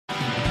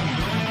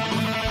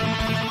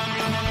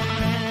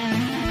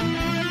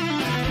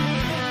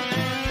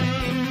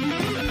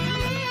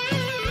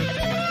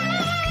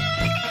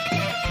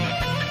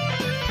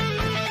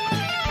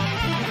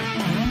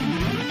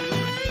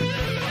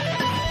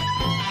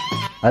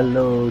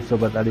Halo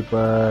Sobat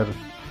Aliper,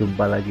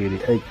 jumpa lagi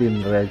di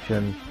 18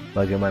 Reaction.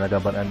 Bagaimana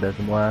kabar Anda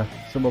semua?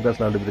 Semoga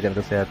selalu diberikan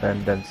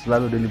kesehatan dan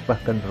selalu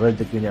dilimpahkan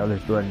rezekinya oleh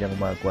Tuhan Yang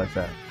Maha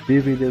Kuasa.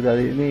 Di video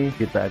kali ini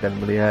kita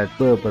akan melihat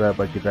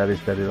beberapa gitaris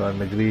dari luar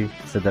negeri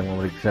sedang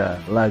memeriksa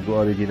lagu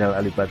original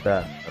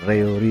Alipata,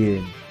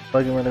 Reorien.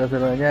 Bagaimana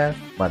keseruannya?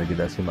 Mari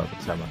kita simak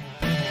bersama.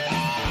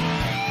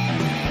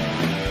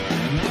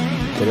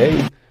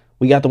 Today,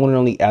 we got the one and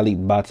only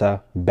Alip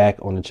back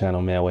on the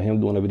channel, man, with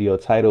him doing a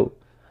video titled,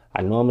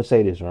 I know I'm gonna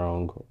say this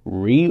wrong,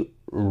 Reorien?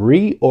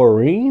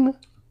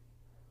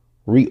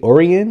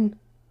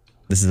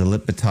 This is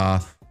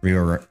Alipata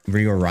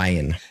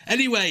Reorien.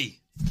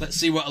 Anyway, let's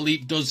see what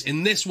Alip does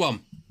in this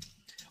one.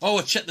 Oh,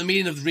 I checked the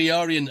meaning of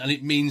Reorien, and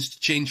it means to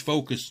change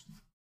focus.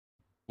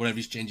 Whatever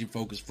he's changing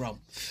focus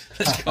from.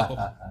 Let's go.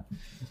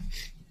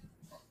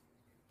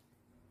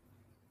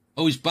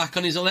 Oh, he's back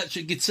on his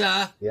electric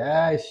guitar.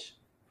 Yes.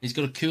 He's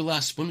got a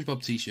cool-ass SpongeBob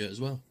t-shirt as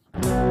well.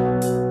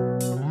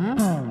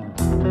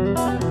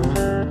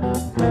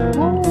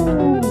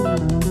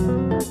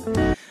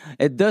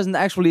 It doesn't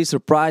actually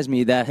surprise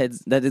me that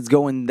it's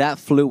going that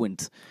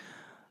fluent,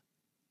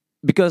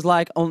 because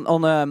like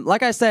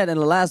like I said in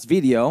the last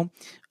video,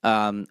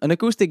 an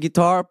acoustic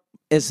guitar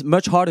is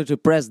much harder to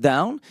press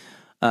down,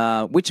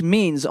 which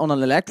means on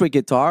an electric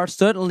guitar,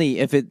 certainly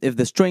if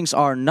the strings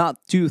are not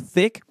too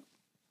thick,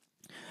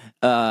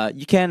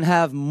 you can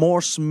have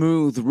more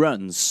smooth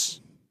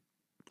runs,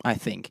 I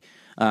think.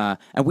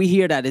 And we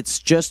hear that it's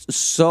just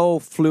so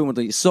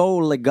fluently, so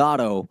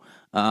legato.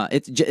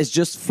 It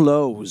just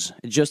flows.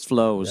 It just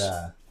flows.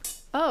 Yeah.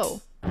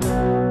 Oh.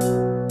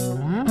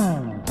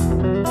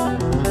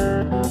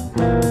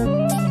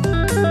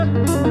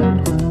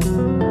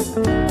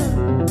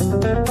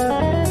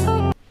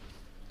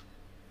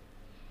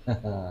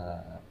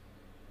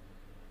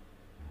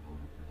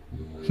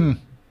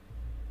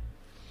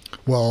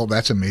 Well,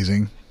 that's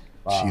amazing.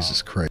 Wow.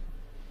 Jesus Christ.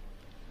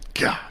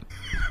 God.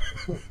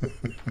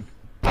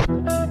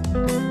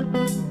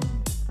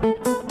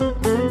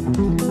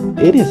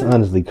 It is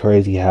honestly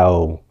crazy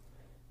how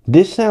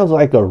this sounds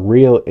like a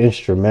real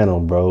instrumental,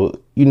 bro.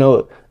 You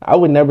know, I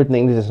would never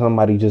think this is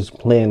somebody just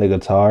playing the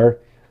guitar.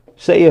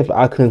 Say if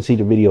I couldn't see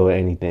the video or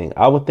anything,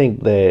 I would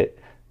think that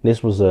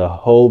this was a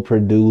whole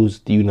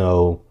produced, you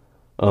know,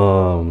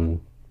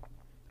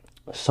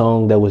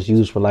 song that was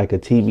used for like a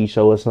TV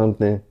show or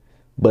something.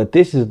 But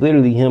this is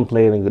literally him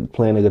playing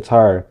the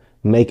guitar,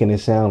 making it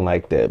sound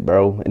like that,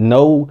 bro.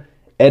 No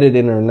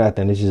editing or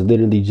nothing. It's just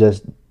literally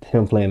just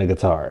him playing the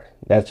guitar.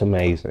 That's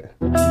amazing.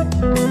 You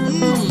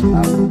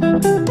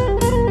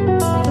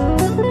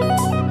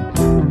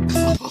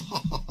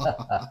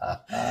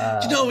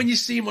know, when you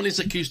see him on his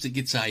acoustic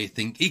guitar, you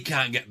think, he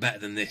can't get better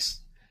than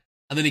this.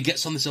 And then he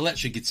gets on this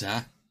electric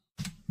guitar.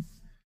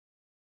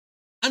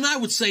 And I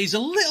would say he's a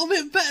little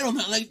bit better on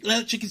that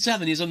electric guitar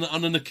than he is on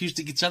an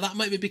acoustic guitar. That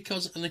might be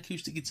because an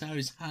acoustic guitar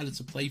is harder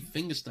to play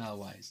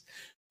fingerstyle-wise.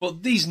 But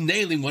he's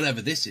nailing whatever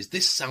this is.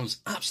 This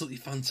sounds absolutely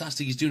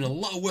fantastic. He's doing a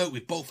lot of work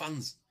with both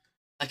hands,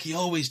 like he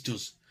always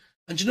does.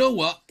 And you know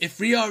what? If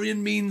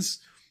Reorien means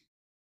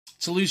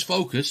to lose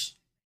focus,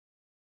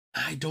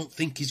 I don't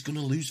think he's going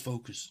to lose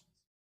focus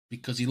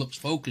because he looks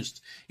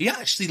focused. He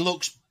actually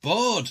looks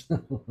bored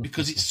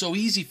because it's so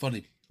easy for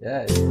him.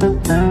 Yeah.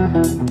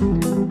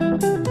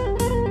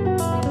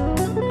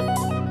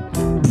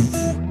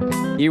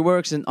 He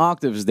works in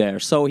octaves there,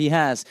 so he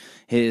has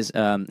his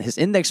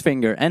index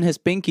finger and his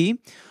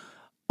pinky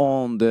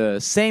on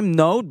the same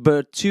note,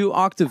 but 2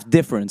 octave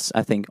difference,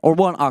 I think, or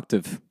 1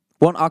 octave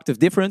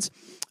difference,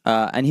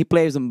 and he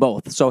plays them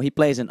both, so he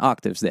plays in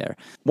octaves there.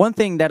 One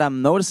thing that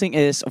I'm noticing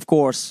is, of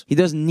course, he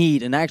doesn't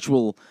need an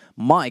actual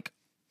mic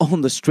on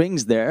the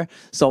strings there,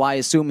 so I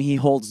assume he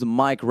holds the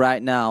mic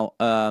right now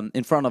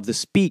in front of the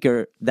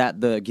speaker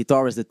that the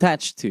guitar is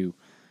attached to.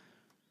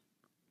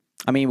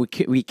 I mean,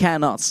 we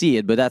cannot see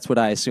it, but that's what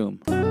I assume.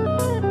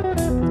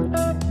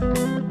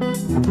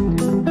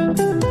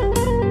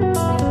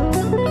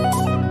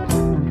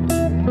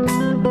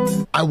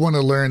 I want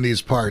to learn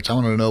these parts. I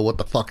want to know what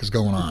the fuck is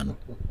going on.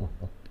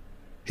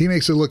 He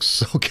makes it look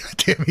so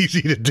goddamn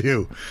easy to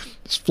do.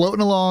 Just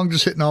floating along,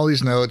 just hitting all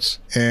these notes,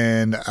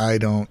 and I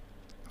don't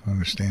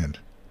understand.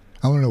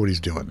 I want to know what he's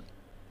doing.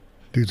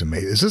 Dude's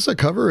amazing. Is this a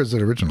cover or is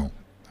it original?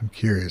 I'm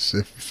curious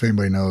if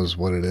anybody knows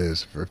what it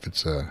is, or if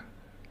it's a...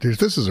 Dude, if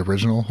this is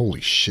original,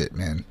 holy shit,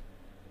 man.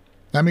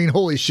 I mean,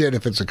 holy shit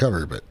if it's a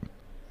cover, but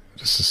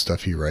just the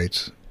stuff he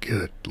writes.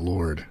 Good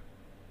Lord.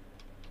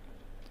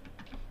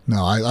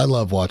 No, I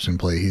love watching him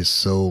play. He's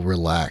so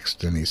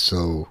relaxed and he's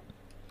so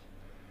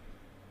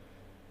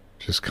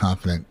just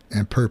confident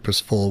and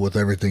purposeful with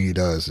everything he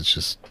does.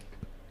 It's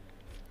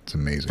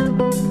amazing.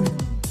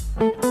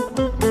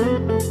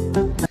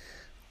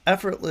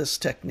 Effortless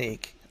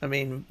technique. I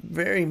mean,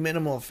 very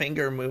minimal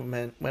finger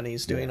movement when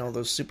he's doing all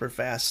those super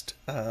fast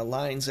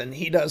lines. And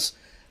he does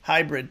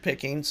hybrid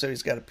picking, so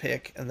he's got a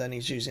pick, and then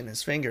he's using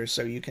his fingers.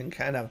 So you can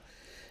kind of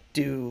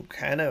do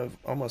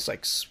almost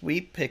like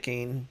sweep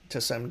picking to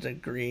some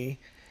degree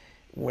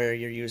where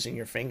you're using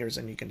your fingers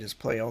and you can just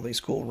play all these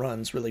cool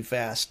runs really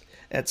fast.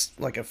 That's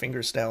like a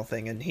fingerstyle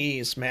thing, and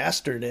he's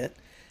mastered it,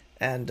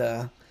 and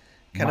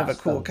kind of a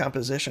cool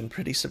composition,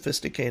 pretty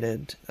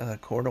sophisticated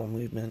chordal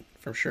movement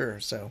for sure.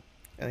 So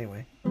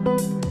anyway.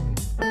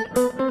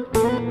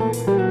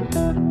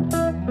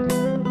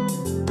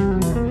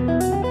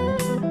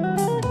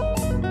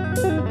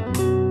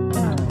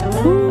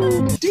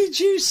 Did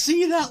you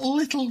see that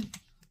little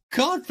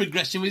chord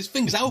progression with his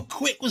fingers? How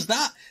quick was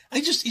that?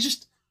 He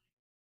just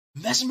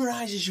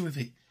mesmerizes you with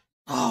it.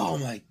 Oh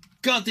my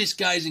God, this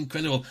guy's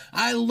incredible.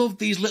 I love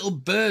these little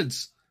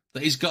birds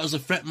that he's got as the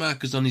fret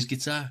markers on his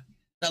guitar.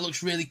 That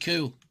looks really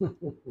cool.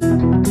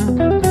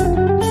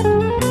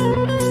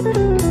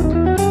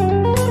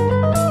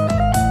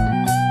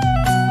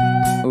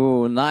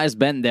 Oh, nice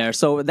bend there.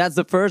 So that's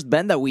the first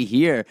bend that we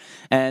hear.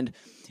 And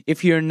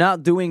if you're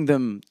not doing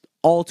them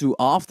all too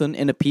often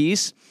in a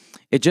piece,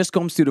 it just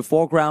comes to the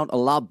foreground a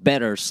lot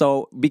better.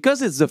 So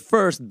because it's the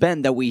first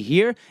bend that we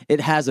hear, it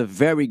has a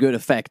very good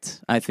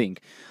effect, I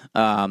think.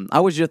 I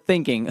was just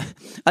thinking,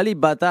 Alip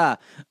Ba Ta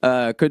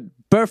could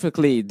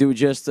perfectly do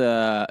just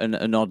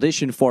an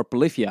audition for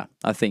Polyphia,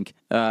 I think.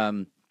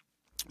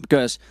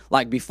 Because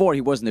like before,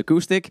 he was an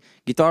acoustic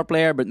guitar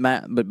player, but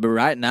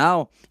right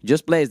now he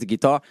just plays the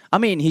guitar. I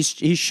mean, he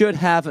should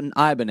have an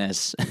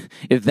Ibanez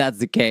if that's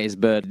the case,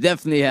 but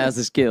definitely has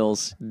the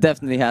skills.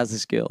 Definitely has the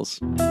skills.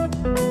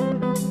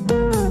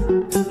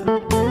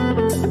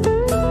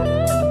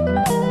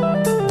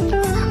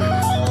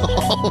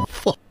 Oh,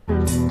 fuck.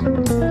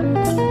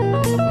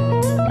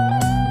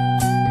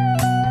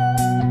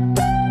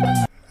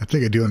 I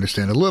think I do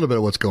understand a little bit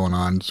of what's going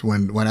on. It's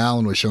when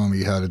Alan was showing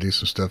me how to do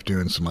some stuff,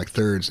 doing some like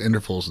thirds,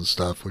 intervals and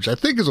stuff, which I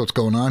think is what's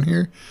going on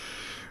here,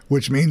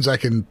 which means I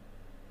can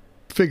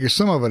figure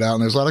some of it out.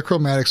 And there's a lot of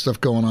chromatic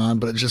stuff going on,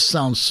 but it just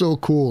sounds so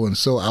cool and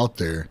so out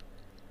there.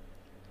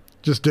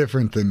 Just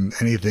different than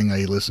anything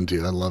I listen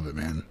to. I love it,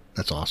 man.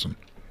 That's awesome.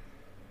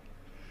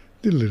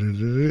 I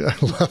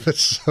love it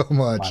so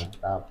much.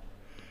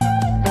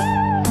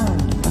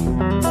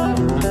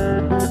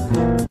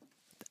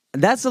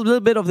 That's a little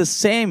bit of the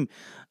same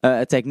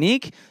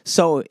technique.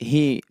 So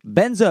he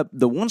bends up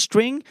the one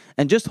string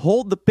and just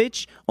hold the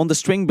pitch on the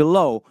string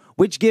below,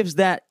 which gives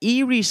that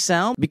eerie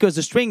sound because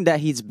the string that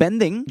he's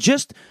bending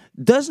just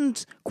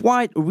doesn't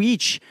quite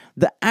reach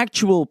the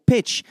actual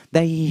pitch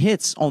that he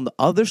hits on the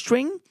other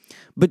string,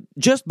 but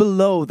just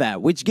below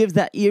that, which gives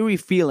that eerie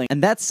feeling.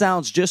 And that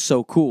sounds just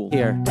so cool.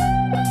 Here.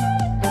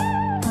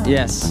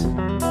 Yes.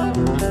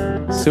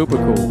 Super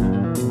cool.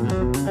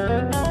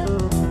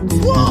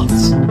 What?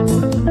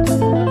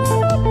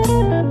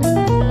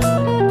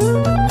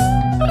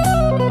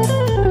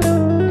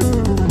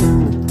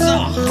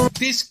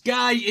 This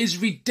guy is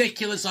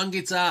ridiculous on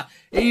guitar.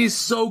 He is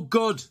so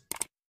good.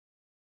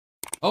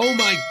 Oh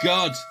my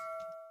God.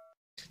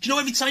 Do you know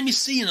every time you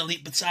see an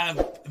Alip Ba Ta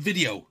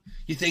video,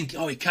 you think,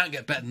 oh, he can't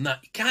get better than that.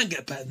 He can't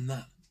get better than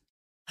that.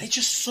 And he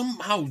just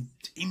somehow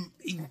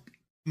he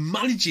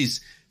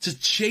manages to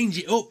change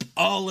it up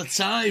all the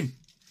time.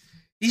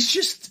 He's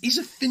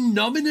a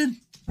phenomenon.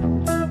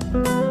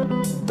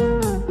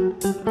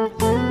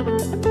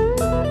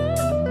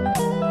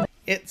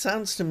 It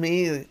sounds to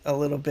me a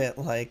little bit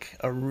like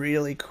a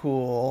really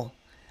cool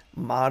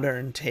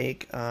modern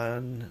take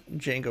on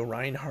Django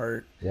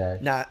Reinhardt. Yeah.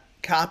 Not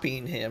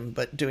copying him,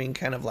 but doing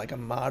kind of like a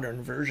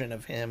modern version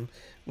of him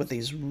with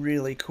these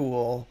really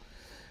cool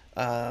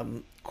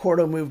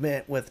chordal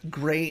movement with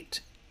great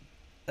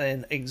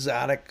and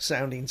exotic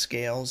sounding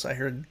scales. I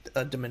heard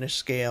a diminished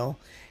scale,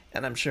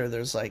 and I'm sure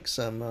there's like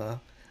some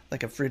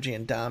like a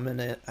Phrygian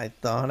dominant I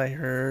thought I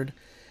heard.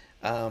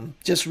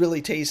 Just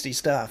really tasty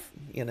stuff,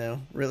 you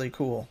know, really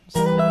cool.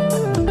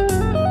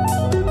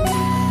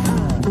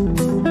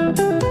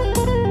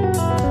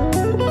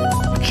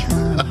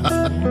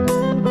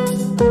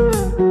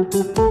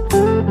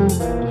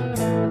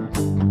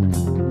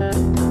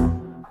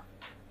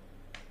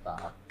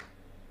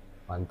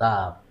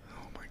 Mantap.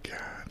 Oh my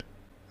God.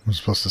 I'm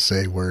supposed to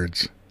say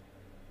words.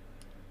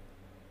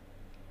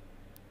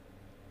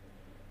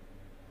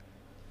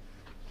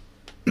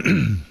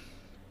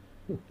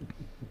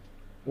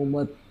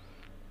 Umat.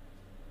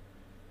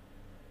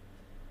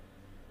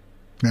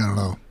 I don't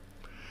know.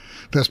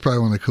 That's probably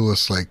one of the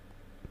coolest like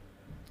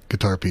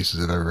guitar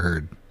pieces I've ever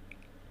heard.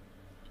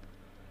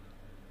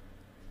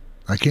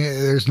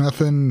 There's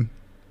nothing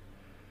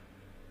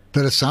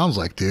that it sounds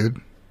like, dude.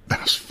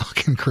 That was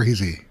fucking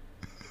crazy.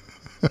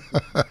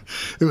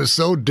 It was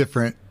so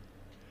different,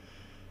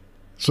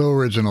 so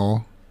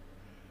original,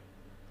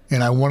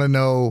 and I want to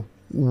know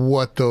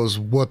what those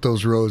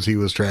roads he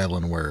was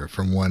traveling were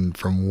from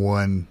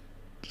one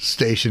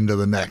station to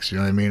the next. You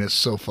know what I mean? It's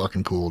so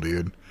fucking cool,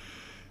 dude.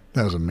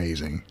 That was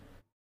amazing.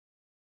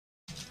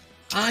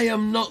 I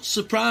am not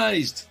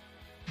surprised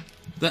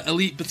that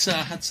Alip Ba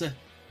Ta had to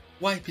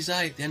wipe his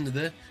eye at the end of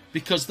there,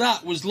 because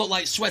that looked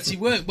like sweaty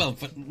work. Well,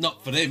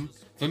 not for him.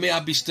 For me,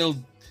 I'd be still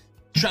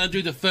trying to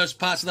do the first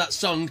parts of that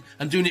song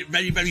and doing it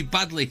very, very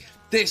badly.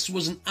 This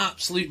was an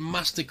absolute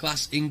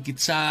masterclass in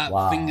guitar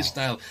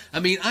fingerstyle.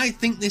 I mean, I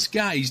think this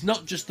guy is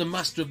not just the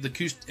master of the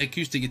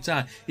acoustic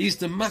guitar, he's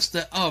the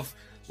master of,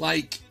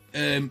 like,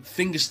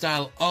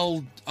 fingerstyle,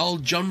 all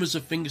genres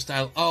of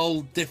fingerstyle,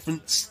 all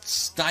different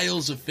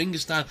styles of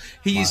fingerstyle.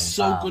 He is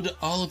so good at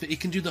all of it. He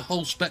can do the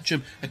whole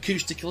spectrum,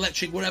 acoustic,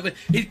 electric, whatever.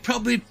 He'd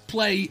probably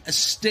play a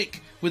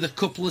stick with a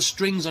couple of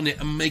strings on it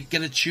and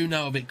get a tune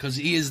out of it, because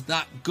he is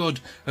that good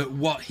at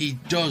what he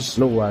does.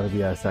 Luar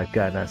biasa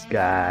ganas,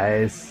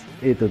 guys.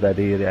 Itu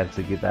tadi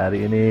reaksi kita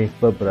hari ini.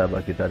 Beberapa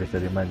gitaris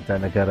dari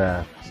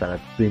mancanegara sangat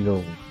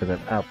bingung dengan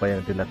apa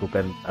yang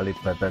dilakukan Alip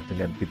Ba Ta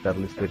dengan gitar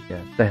listriknya.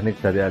 Teknik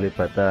dari Alip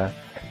Ba Ta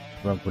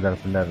memang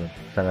benar-benar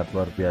sangat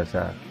luar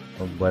biasa,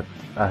 membuat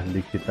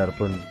ahli gitar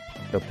pun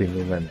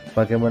kebingungan.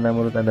 Bagaimana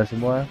menurut Anda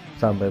semua?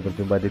 Sampai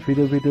berjumpa di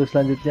video-video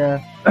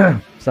selanjutnya.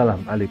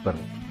 Salam Aliper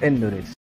Indonesia.